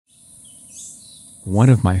one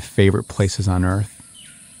of my favorite places on Earth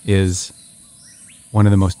is one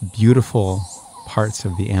of the most beautiful parts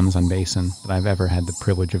of the Amazon basin that I've ever had the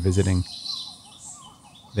privilege of visiting.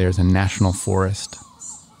 There's a national forest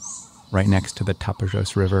right next to the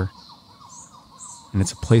Tapajós River, and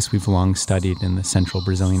it's a place we've long studied in the central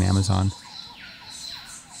Brazilian Amazon.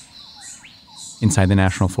 Inside the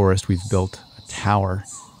national forest, we've built a tower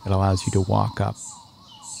that allows you to walk up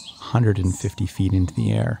 150 feet into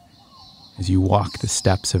the air. As you walk the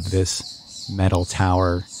steps of this metal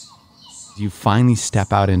tower, you finally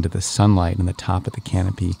step out into the sunlight on the top of the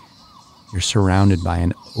canopy. You're surrounded by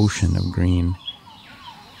an ocean of green.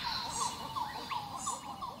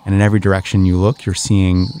 And in every direction you look, you're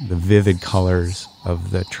seeing the vivid colors of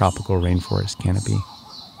the tropical rainforest canopy.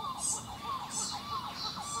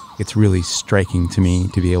 It's really striking to me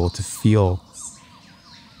to be able to feel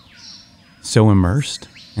so immersed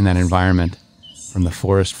in that environment from the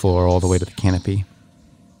forest floor all the way to the canopy.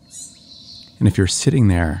 And if you're sitting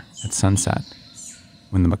there at sunset,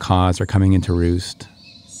 when the macaws are coming into roost,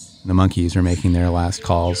 and the monkeys are making their last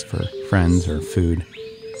calls for friends or food,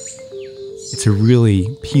 it's a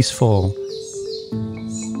really peaceful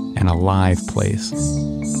and alive place.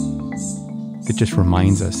 It just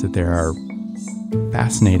reminds us that there are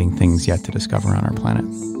fascinating things yet to discover on our planet.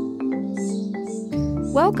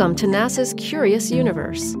 Welcome to NASA's Curious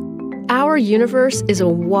Universe. Our universe is a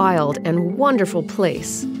wild and wonderful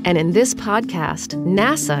place, and in this podcast,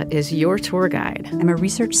 NASA is your tour guide. I'm a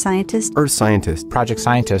research scientist, earth scientist, project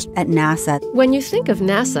scientist at NASA. When you think of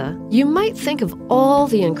NASA, you might think of all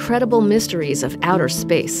the incredible mysteries of outer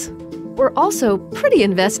space. We're also pretty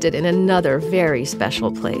invested in another very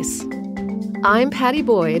special place. I'm Patty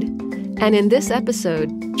Boyd, and in this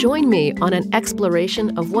episode, join me on an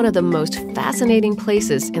exploration of one of the most fascinating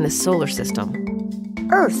places in the solar system,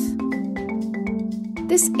 Earth.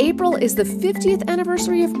 This April is the 50th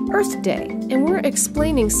anniversary of Earth Day, and we're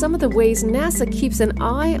explaining some of the ways NASA keeps an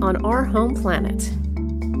eye on our home planet.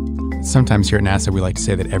 Sometimes here at NASA, we like to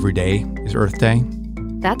say that every day is Earth Day.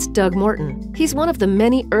 That's Doug Morton. He's one of the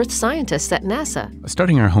many Earth scientists at NASA.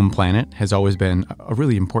 Studying our home planet has always been a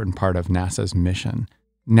really important part of NASA's mission.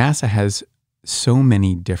 NASA has so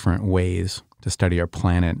many different ways to study our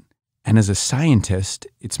planet, and as a scientist,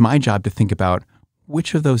 it's my job to think about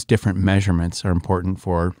which of those different measurements are important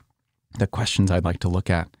for the questions I'd like to look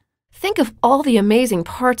at. Think of all the amazing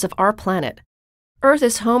parts of our planet. Earth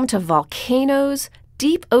is home to volcanoes,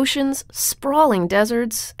 deep oceans, sprawling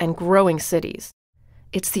deserts, and growing cities.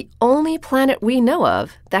 It's the only planet we know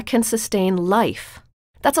of that can sustain life.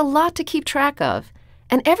 That's a lot to keep track of,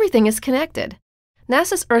 and everything is connected.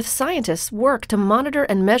 NASA's Earth scientists work to monitor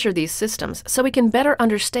and measure these systems so we can better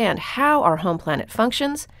understand how our home planet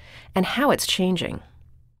functions and how it's changing.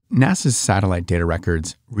 NASA's satellite data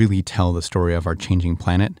records really tell the story of our changing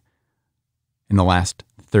planet. In the last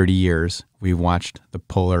 30 years, we've watched the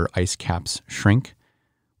polar ice caps shrink.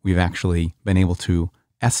 We've actually been able to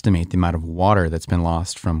estimate the amount of water that's been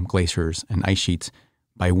lost from glaciers and ice sheets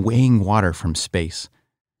by weighing water from space.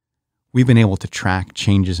 We've been able to track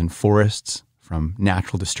changes in forests from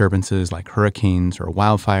natural disturbances like hurricanes or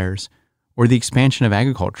wildfires, or the expansion of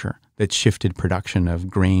agriculture that shifted production of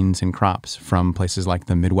grains and crops from places like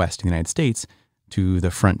the Midwest in the United States to the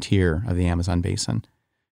frontier of the Amazon basin.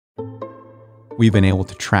 We've been able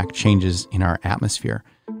to track changes in our atmosphere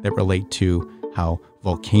that relate to how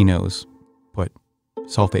volcanoes put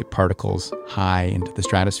sulfate particles high into the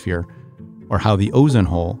stratosphere, or how the ozone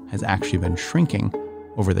hole has actually been shrinking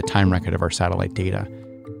over the time record of our satellite data.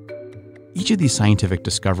 Each of these scientific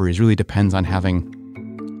discoveries really depends on having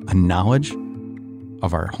a knowledge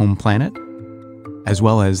of our home planet, as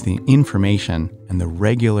well as the information and the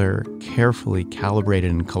regular, carefully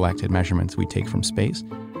calibrated and collected measurements we take from space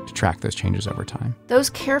to track those changes over time. Those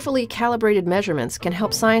carefully calibrated measurements can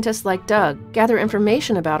help scientists like Doug gather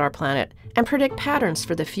information about our planet and predict patterns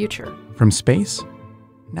for the future. From space,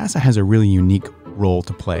 NASA has a really unique role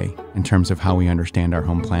to play in terms of how we understand our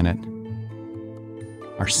home planet.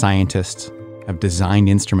 Our scientists have designed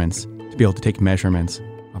instruments to be able to take measurements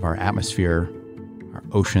of our atmosphere, our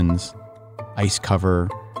oceans, ice cover,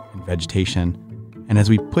 and vegetation. And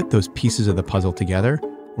as we put those pieces of the puzzle together,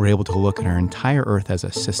 we're able to look at our entire Earth as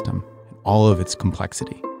a system and all of its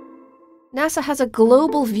complexity. NASA has a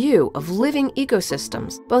global view of living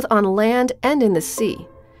ecosystems, both on land and in the sea,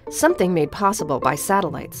 something made possible by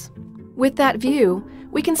satellites. With that view,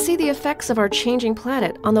 we can see the effects of our changing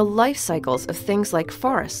planet on the life cycles of things like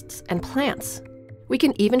forests and plants. We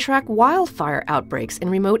can even track wildfire outbreaks in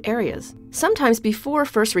remote areas, sometimes before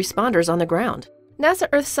first responders on the ground. NASA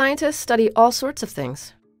Earth scientists study all sorts of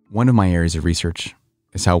things. One of my areas of research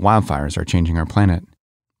is how wildfires are changing our planet.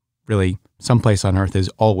 Really, someplace on Earth is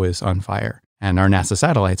always on fire, and our NASA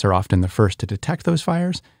satellites are often the first to detect those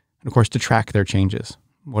fires and, of course, to track their changes.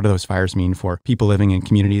 What do those fires mean for people living in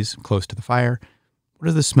communities close to the fire? Where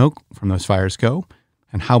does the smoke from those fires go?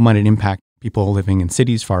 And how might it impact people living in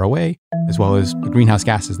cities far away, as well as the greenhouse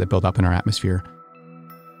gases that build up in our atmosphere?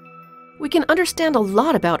 We can understand a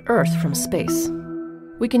lot about Earth from space.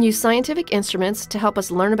 We can use scientific instruments to help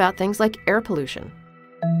us learn about things like air pollution.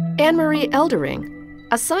 Anne-Marie Eldering,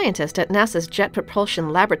 a scientist at NASA's Jet Propulsion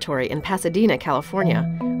Laboratory in Pasadena, California,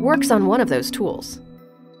 works on one of those tools.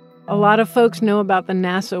 A lot of folks know about the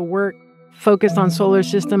NASA work focused on solar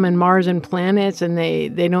system and Mars and planets, and they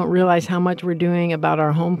don't realize how much we're doing about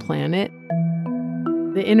our home planet.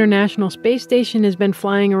 The International Space Station has been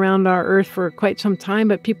flying around our Earth for quite some time,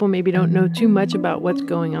 but people maybe don't know too much about what's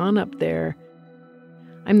going on up there.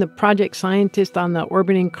 I'm the project scientist on the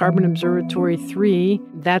Orbiting Carbon Observatory 3.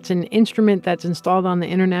 That's an instrument that's installed on the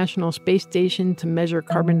International Space Station to measure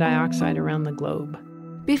carbon dioxide around the globe.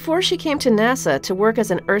 Before she came to NASA to work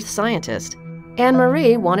as an Earth scientist,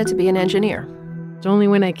 Anne-Marie wanted to be an engineer. It's only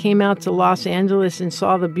when I came out to Los Angeles and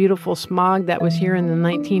saw the beautiful smog that was here in the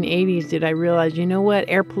 1980s did I realize, you know what,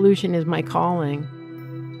 air pollution is my calling.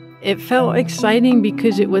 It felt exciting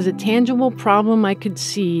because it was a tangible problem I could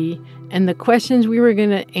see, and the questions we were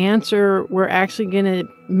going to answer were actually going to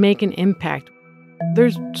make an impact.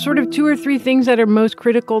 There's sort of 2 or 3 things that are most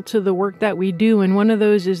critical to the work that we do, and one of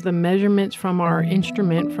those is the measurements from our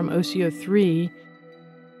instrument, from OCO3.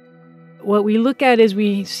 What we look at is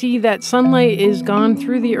we see that sunlight is gone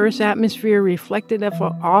through the Earth's atmosphere, reflected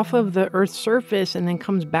off of the Earth's surface, and then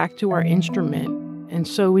comes back to our instrument. And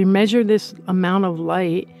so we measure this amount of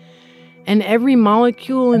light, and every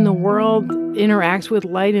molecule in the world interacts with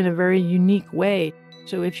light in a very unique way.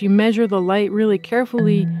 So if you measure the light really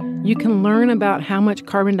carefully, you can learn about how much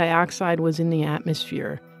carbon dioxide was in the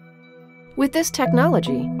atmosphere. With this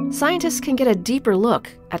technology, scientists can get a deeper look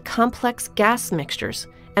at complex gas mixtures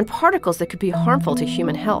and particles that could be harmful to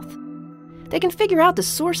human health. They can figure out the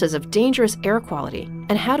sources of dangerous air quality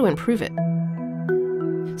and how to improve it.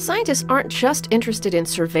 Scientists aren't just interested in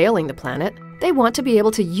surveilling the planet, they want to be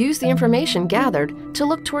able to use the information gathered to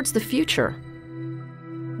look towards the future.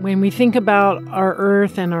 When we think about our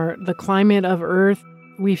Earth and the climate of Earth,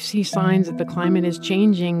 we see signs that the climate is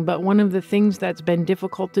changing, but one of the things that's been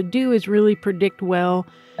difficult to do is really predict well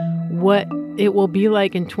what it will be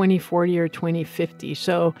like in 2040 or 2050.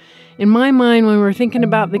 So in my mind, when we're thinking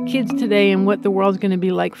about the kids today and what the world's going to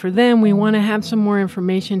be like for them, we want to have some more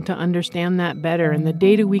information to understand that better. And the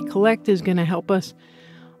data we collect is going to help us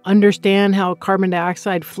understand how carbon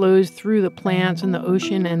dioxide flows through the plants and the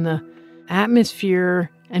ocean and the atmosphere.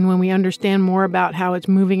 And when we understand more about how it's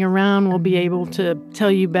moving around, we'll be able to tell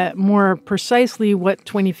you more precisely what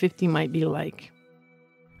 2050 might be like.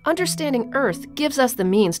 Understanding Earth gives us the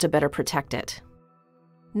means to better protect it.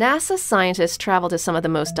 NASA scientists travel to some of the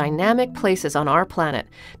most dynamic places on our planet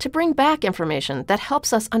to bring back information that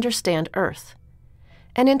helps us understand Earth.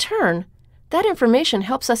 And in turn, that information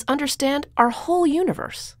helps us understand our whole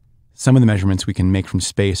universe. Some of the measurements we can make from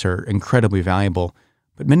space are incredibly valuable,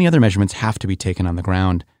 but many other measurements have to be taken on the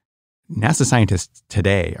ground. NASA scientists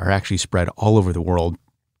today are actually spread all over the world.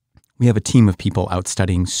 We have a team of people out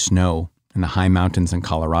studying snow in the high mountains in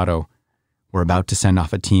Colorado. We're about to send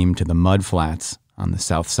off a team to the mud flats on the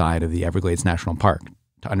south side of the Everglades National Park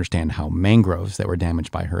to understand how mangroves that were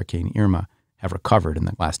damaged by Hurricane Irma have recovered in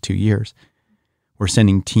the last 2 years. We're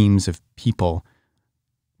sending teams of people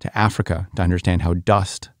to Africa to understand how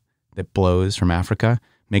dust that blows from Africa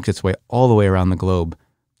makes its way all the way around the globe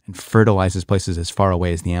and fertilizes places as far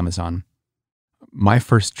away as the Amazon. My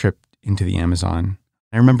first trip into the Amazon,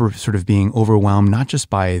 I remember sort of being overwhelmed, not just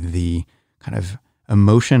by the kind of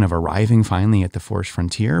emotion of arriving finally at the forest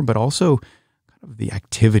frontier, but also kind of the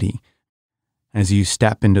activity. As you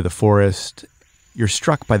step into the forest, you're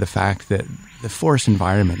struck by the fact that the forest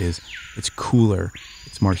environment it's cooler,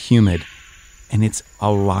 it's more humid, and it's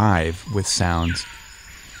alive with sounds.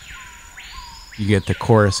 You get the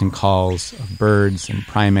chorus and calls of birds and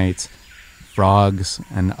primates, frogs,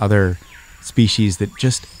 and other species that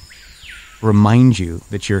just remind you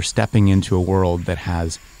that you're stepping into a world that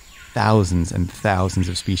has thousands and thousands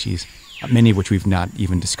of species, many of which we've not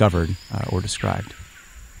even discovered or described.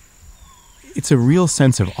 It's a real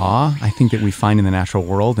sense of awe, I think, that we find in the natural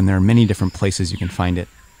world, and there are many different places you can find it.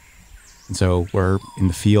 And so we're in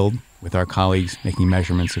the field with our colleagues making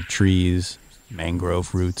measurements of trees,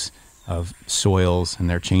 mangrove roots, of soils and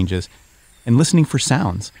their changes, and listening for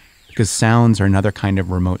sounds, because sounds are another kind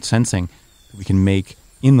of remote sensing that we can make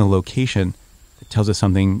in the location that tells us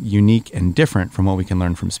something unique and different from what we can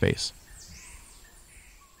learn from space.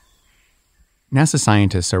 NASA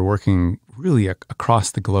scientists are working really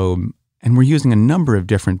across the globe, and we're using a number of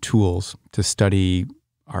different tools to study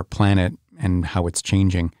our planet and how it's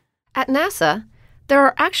changing. At NASA, there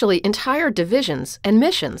are actually entire divisions and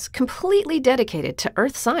missions completely dedicated to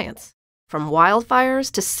Earth science. From wildfires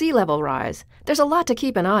to sea level rise, there's a lot to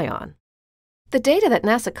keep an eye on. The data that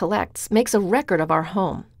NASA collects makes a record of our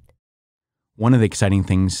home. One of the exciting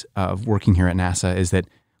things of working here at NASA is that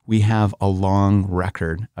we have a long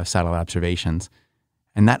record of satellite observations,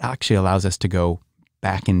 and that actually allows us to go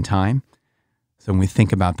back in time. So when we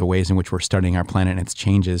think about the ways in which we're studying our planet and its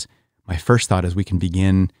changes, my first thought is we can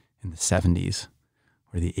begin in the 70s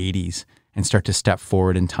or the 80s and start to step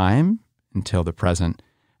forward in time until the present.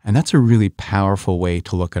 And that's a really powerful way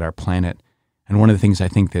to look at our planet. And one of the things I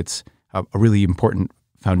think that's a really important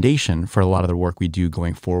foundation for a lot of the work we do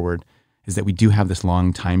going forward is that we do have this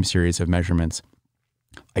long time series of measurements,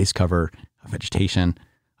 ice cover, of vegetation,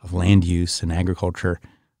 of land use and agriculture,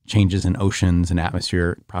 changes in oceans and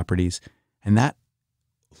atmospheric properties. And that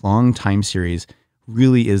long time series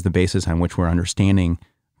really is the basis on which we're understanding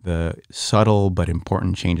the subtle but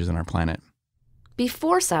important changes in our planet.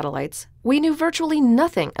 Before satellites, we knew virtually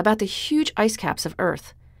nothing about the huge ice caps of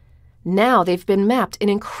Earth. Now they've been mapped in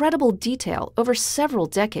incredible detail over several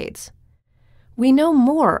decades. We know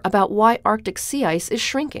more about why Arctic sea ice is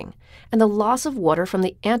shrinking and the loss of water from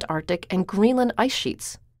the Antarctic and Greenland ice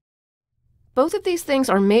sheets. Both of these things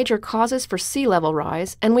are major causes for sea level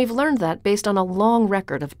rise, and we've learned that based on a long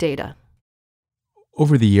record of data.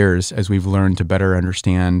 Over the years, as we've learned to better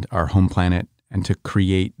understand our home planet and to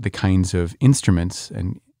create the kinds of instruments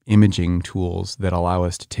and imaging tools that allow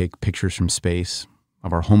us to take pictures from space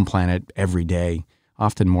of our home planet every day,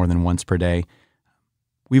 often more than once per day,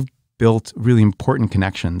 we've built really important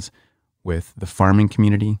connections with the farming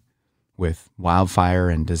community, with wildfire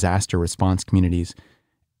and disaster response communities,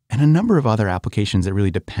 and a number of other applications that really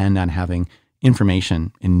depend on having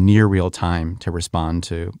information in near real time to respond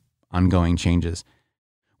to ongoing changes.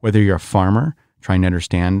 Whether you're a farmer trying to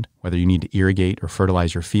understand whether you need to irrigate or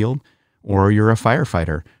fertilize your field, or you're a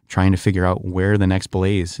firefighter trying to figure out where the next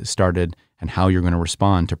blaze started and how you're going to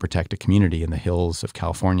respond to protect a community in the hills of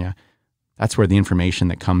California. That's where the information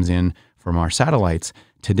that comes in from our satellites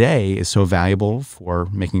today is so valuable for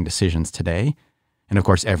making decisions today. And of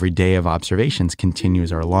course, every day of observations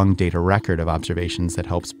continues our long data record of observations that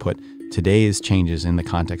helps put today's changes in the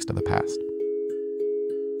context of the past.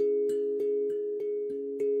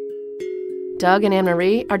 Doug and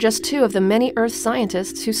Anne-Marie are just two of the many Earth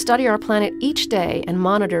scientists who study our planet each day and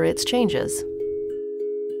monitor its changes.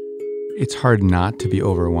 It's hard not to be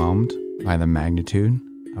overwhelmed by the magnitude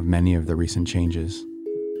of many of the recent changes.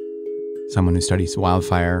 Someone who studies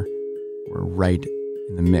wildfire, we're right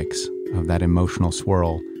in the mix of that emotional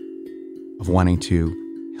swirl of wanting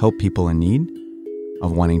to help people in need,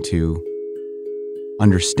 of wanting to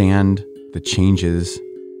understand the changes,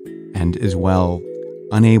 and as well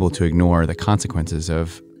unable to ignore the consequences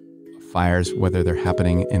of fires, whether they're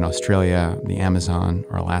happening in Australia, the Amazon,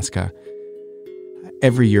 or Alaska.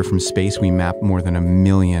 Every year from space, we map more than 1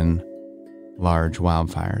 million large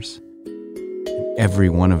wildfires. And every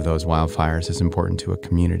one of those wildfires is important to a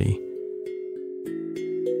community.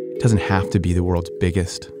 It doesn't have to be the world's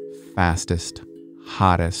biggest, fastest,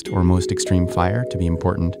 hottest, or most extreme fire to be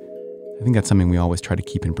important. I think that's something we always try to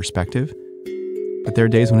keep in perspective. But there are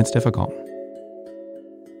days when it's difficult.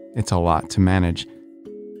 It's a lot to manage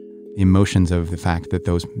the emotions of the fact that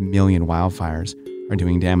those 1 million wildfires are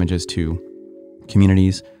doing damages to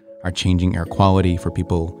communities, are changing air quality for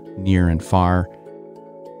people near and far,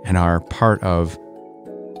 and are part of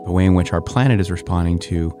the way in which our planet is responding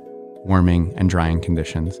to warming and drying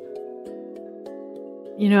conditions.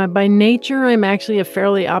 You know, by nature, I'm actually a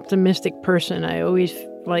fairly optimistic person. I always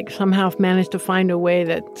somehow managed to find a way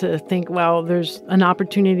to think, well, there's an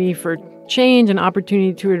opportunity for change, an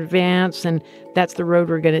opportunity to advance, and that's the road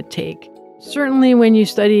we're going to take. Certainly when you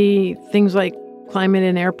study things like climate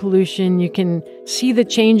and air pollution, you can see the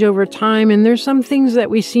change over time, and there's some things that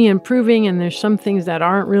we see improving, and there's some things that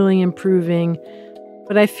aren't really improving.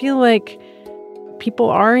 But I feel like people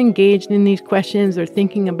are engaged in these questions. They're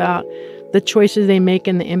thinking about the choices they make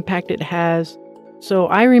and the impact it has. So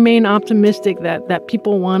I remain optimistic that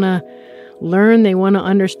people want to learn, they want to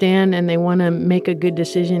understand, and they want to make a good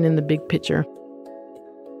decision in the big picture.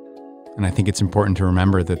 And I think it's important to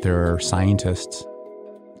remember that there are scientists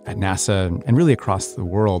at NASA and really across the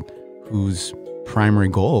world whose primary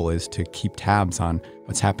goal is to keep tabs on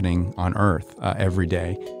what's happening on Earth every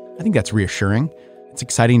day. I think that's reassuring. It's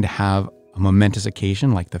exciting to have a momentous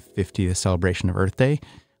occasion like the 50th celebration of Earth Day,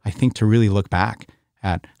 I think to really look back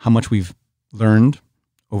at how much we've learned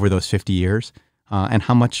over those 50 years and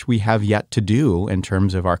how much we have yet to do in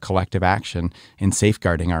terms of our collective action in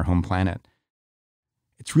safeguarding our home planet.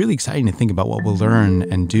 It's really exciting to think about what we'll learn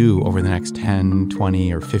and do over the next 10,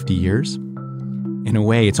 20, or 50 years. In a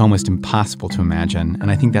way, it's almost impossible to imagine,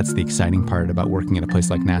 and I think that's the exciting part about working at a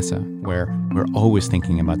place like NASA, where we're always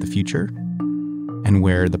thinking about the future and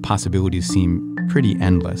where the possibilities seem pretty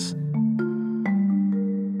endless.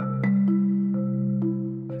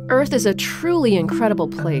 Earth is a truly incredible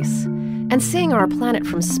place, and seeing our planet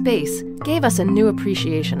from space gave us a new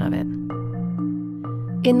appreciation of it.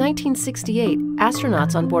 In 1968,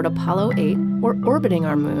 astronauts on board Apollo 8 were orbiting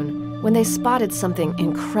our moon when they spotted something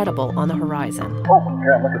incredible on the horizon. Oh my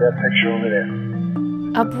God, look at that picture over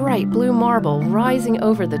there. A bright blue marble rising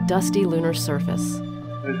over the dusty lunar surface.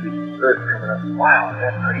 This is Earth coming up. Wow,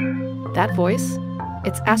 that's pretty. That voice?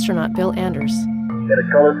 It's astronaut Bill Anders. Is that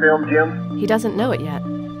a color film, Jim? He doesn't know it yet,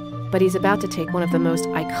 but he's about to take one of the most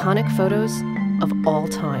iconic photos of all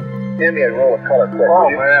time. Give me a roll of color quick. Oh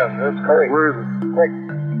man, that's great. Where is it? Quick.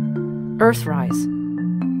 Earthrise.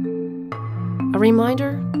 A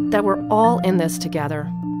reminder that we're all in this together.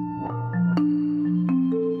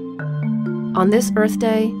 On this Earth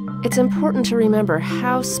Day, it's important to remember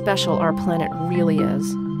how special our planet really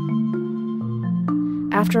is.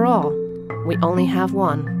 After all, we only have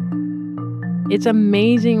one. It's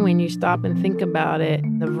amazing when you stop and think about it,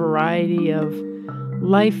 the variety of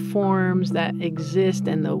life forms that exist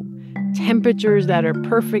and the temperatures that are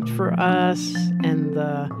perfect for us and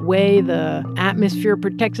the way the atmosphere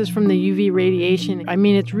protects us from the UV radiation. I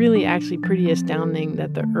mean, it's really actually pretty astounding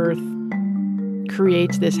that the Earth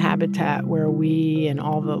creates this habitat where we and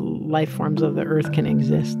all the life forms of the Earth can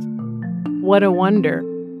exist. What a wonder.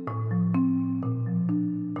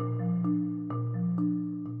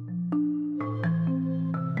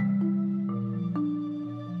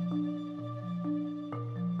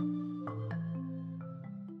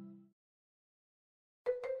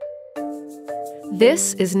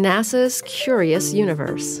 This is NASA's Curious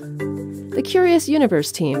Universe. The Curious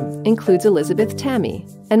Universe team includes Elizabeth Tammy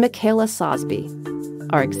and Michaela Sosby.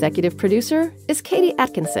 Our executive producer is Katie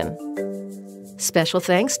Atkinson. Special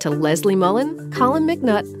thanks to Leslie Mullen, Colin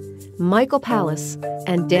McNutt, Michael Pallas,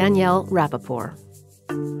 and Danielle Rappaport.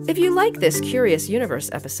 If you like this Curious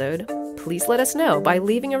Universe episode, please let us know by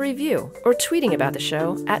leaving a review or tweeting about the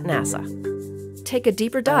show at NASA. Take a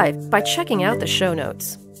deeper dive by checking out the show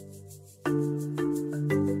notes.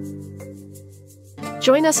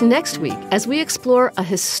 Join us next week as we explore a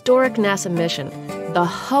historic NASA mission, the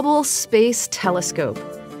Hubble Space Telescope,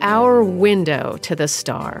 our window to the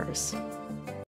stars.